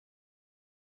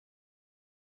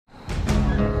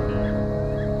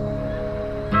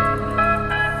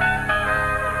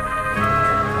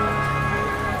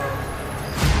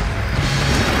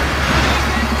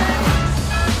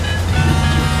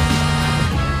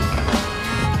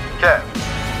Kev,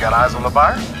 you got eyes on the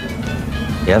buyer?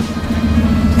 Yep.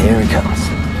 Here he comes.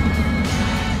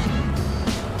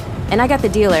 And I got the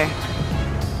dealer.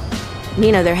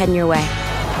 Neenah, they're heading your way.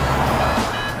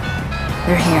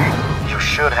 They're here. You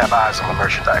should have eyes on the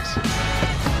merchandise.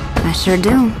 I sure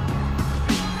do.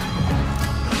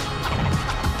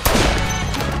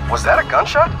 Was that a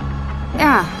gunshot?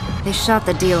 Yeah, they shot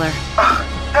the dealer.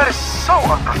 That is so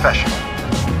unprofessional.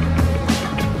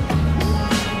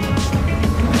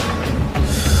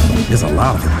 There's a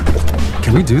lot of them.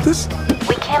 Can we do this?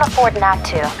 We can't afford not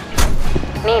to.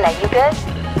 Neenah, you good?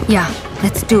 Yeah,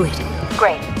 let's do it.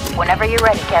 Great. Whenever you're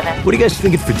ready, Kevin. What are you guys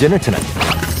thinking for dinner tonight?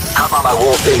 How about my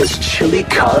world famous chili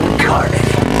con carne?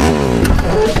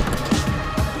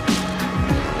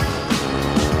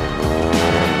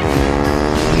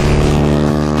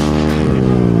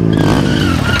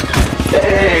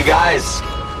 Hey guys,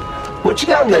 what you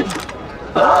got in the...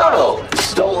 Oh,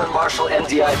 stolen Marshall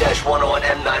MDI-101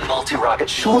 M9 multi-rocket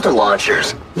shoulder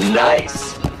launchers.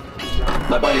 Nice.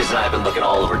 My buddies and I have been looking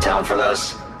all over town for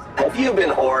those. Have you been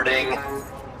hoarding?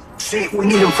 See, we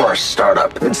need them for our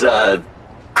startup. It's a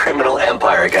criminal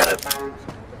empire kind of... Go!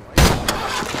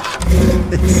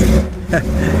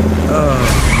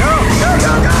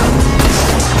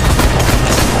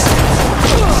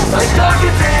 I stuck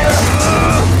it there!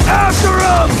 After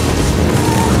him!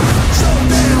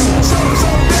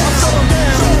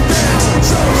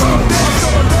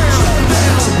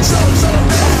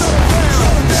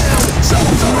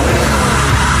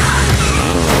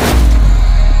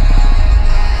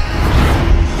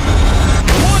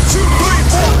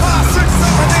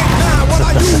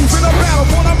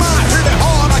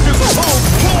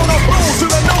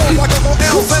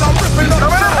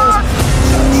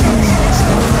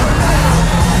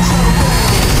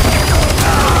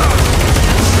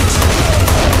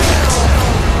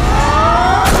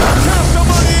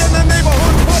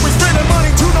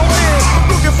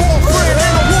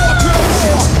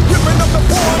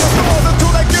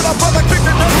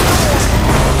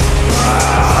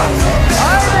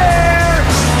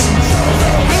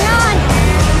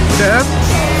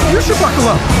 You should buckle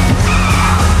up.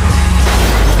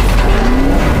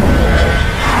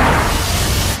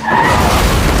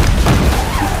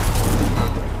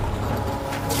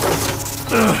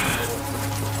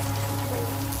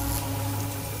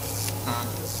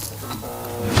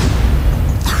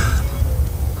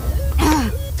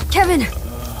 Kevin!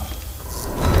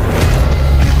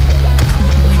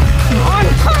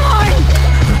 Come on!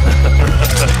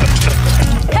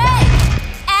 Hey!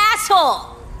 Asshole!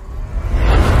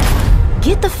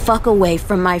 Get the fuck away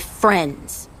from my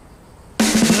friends.